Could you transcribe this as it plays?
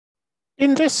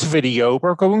In this video,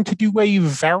 we're going to do a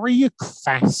very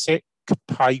classic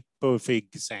type of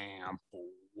example.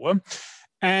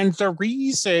 And the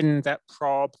reason that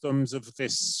problems of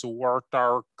this sort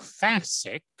are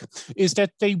classic is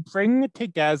that they bring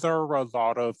together a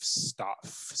lot of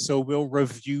stuff. So we'll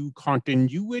review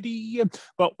continuity,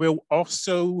 but we'll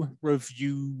also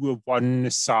review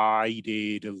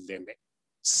one-sided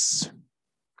limits.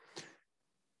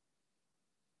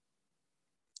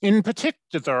 In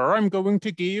particular, I'm going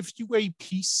to give you a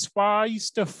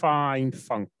piecewise defined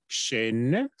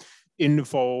function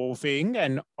involving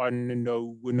an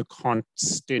unknown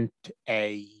constant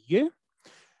a.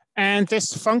 And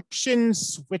this function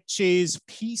switches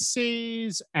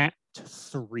pieces at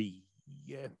 3.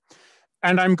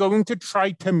 And I'm going to try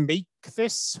to make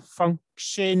this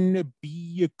function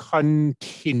be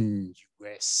continuous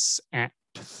at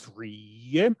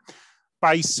 3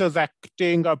 by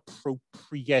selecting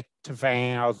appropriate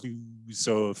values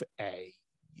of a.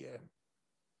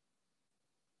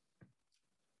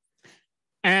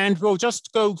 And we'll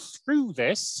just go through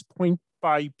this point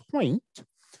by point.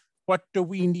 What do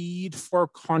we need for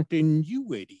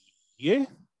continuity?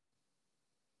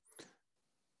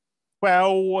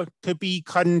 Well, to be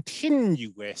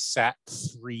continuous at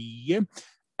 3,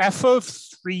 f of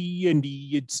 3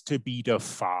 needs to be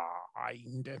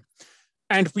defined.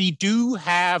 And we do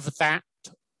have that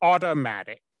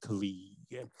automatically.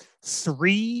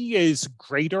 3 is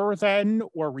greater than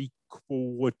or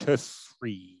equal to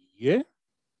 3.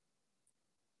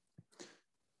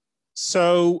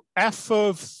 So f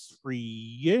of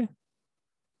 3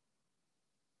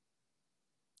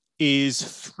 is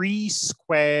 3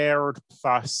 squared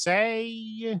plus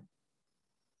a,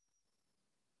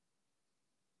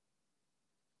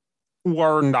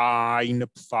 or 9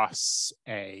 plus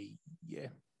a.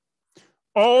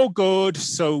 All good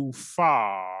so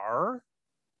far.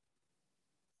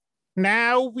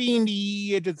 Now we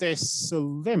need this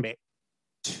limit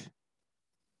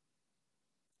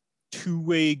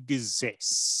to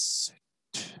exist.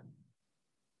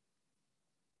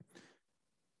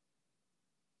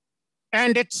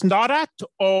 And it's not at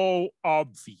all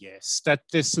obvious that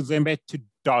this limit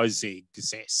does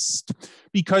exist,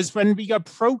 because when we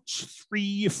approach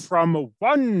 3 from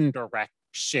one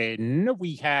direction,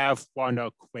 we have one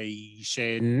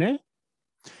equation.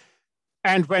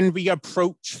 And when we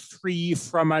approach 3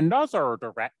 from another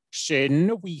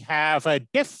direction, we have a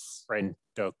different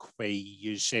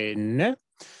equation.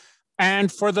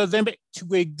 And for the limit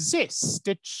to exist,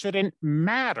 it shouldn't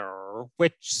matter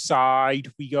which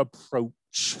side we approach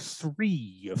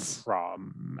 3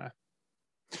 from.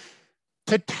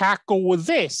 To tackle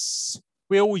this,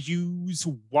 we'll use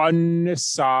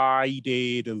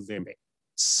one-sided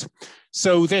limits.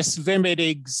 So this limit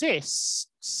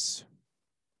exists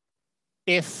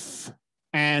if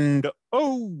and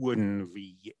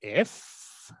only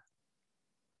if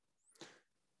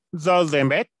the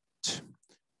limit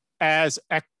as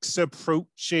x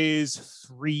approaches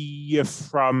 3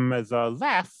 from the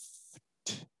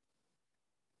left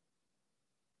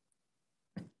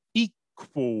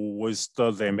equals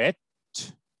the limit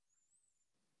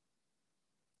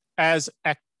as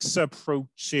x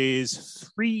approaches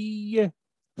 3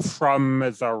 from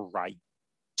the right.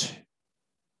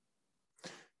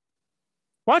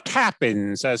 What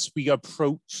happens as we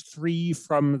approach 3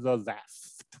 from the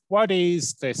left? What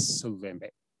is this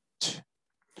limit?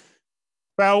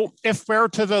 Well, if we're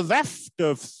to the left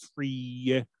of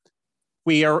 3,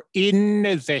 we are in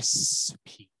this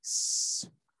piece.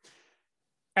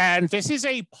 And this is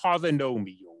a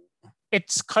polynomial.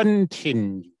 It's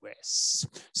continuous.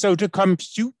 So to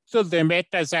compute the limit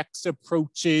as x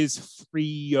approaches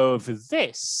 3 of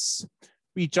this,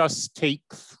 we just take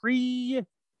 3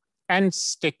 and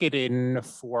stick it in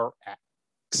for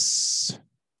x.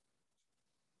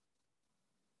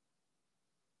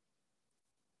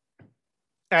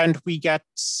 And we get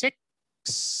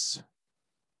 6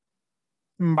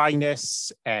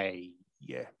 minus a.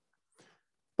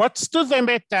 What's the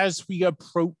limit as we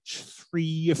approach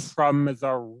 3 from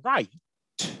the right?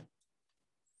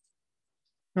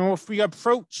 Now, if we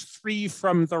approach 3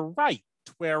 from the right,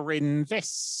 we're in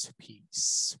this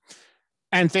piece.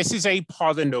 And this is a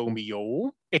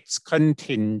polynomial. It's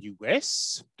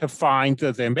continuous. To find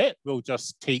the limit, we'll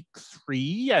just take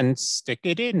 3 and stick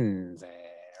it in there.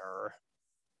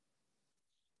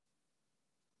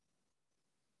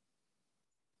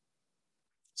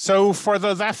 So for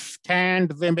the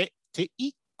left-hand limit to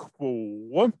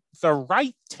equal the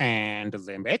right-hand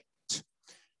limit,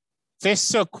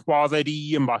 this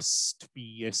equality must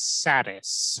be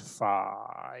satisfied.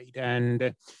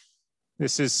 And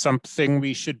this is something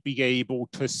we should be able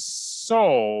to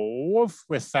solve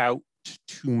without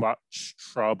too much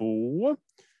trouble.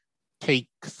 Take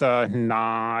the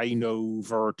 9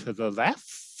 over to the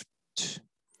left.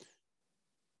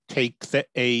 Take the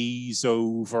a's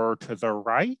over to the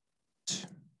right.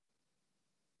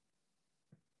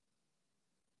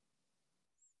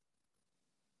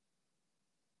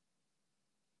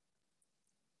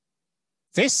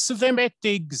 This limit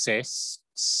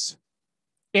exists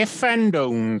if and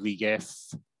only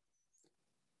if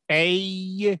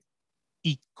a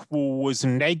equals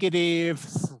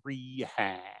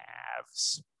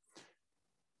 -3/2.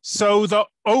 So the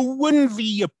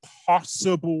only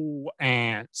possible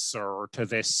answer to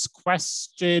this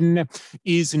question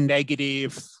is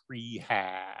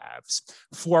 -3/2.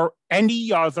 For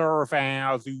any other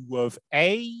value of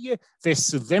a,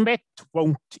 this limit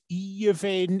won't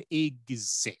even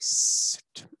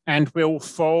exist and will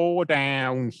fall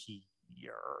down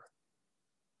here.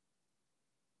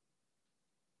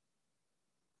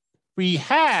 We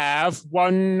have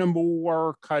one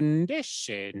more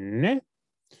condition.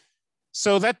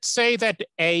 So let's say that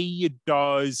a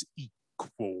does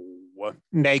equal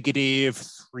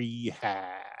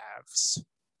 -3/2.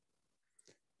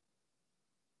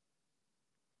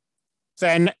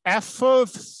 Then f of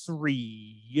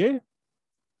 3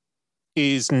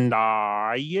 is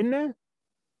 9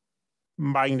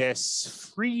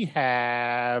 minus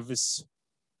 3/2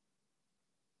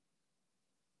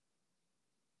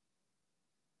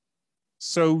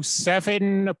 so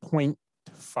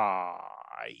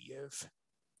 7.5.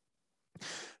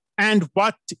 And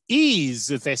what is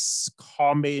this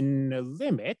common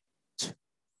limit?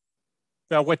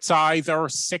 Well, it's either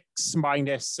 6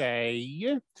 minus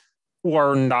a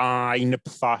or 9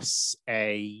 plus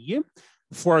a.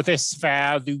 For this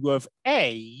value of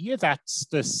a, that's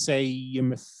the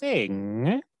same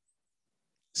thing,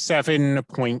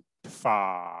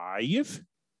 7.5.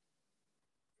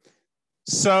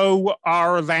 So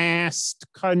our last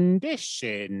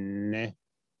condition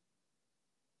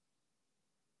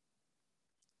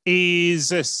is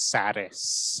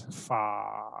satisfied.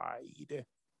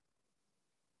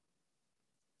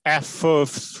 F of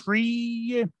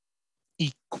 3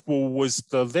 equals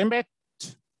the limit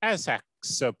as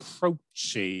x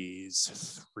approaches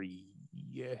 3.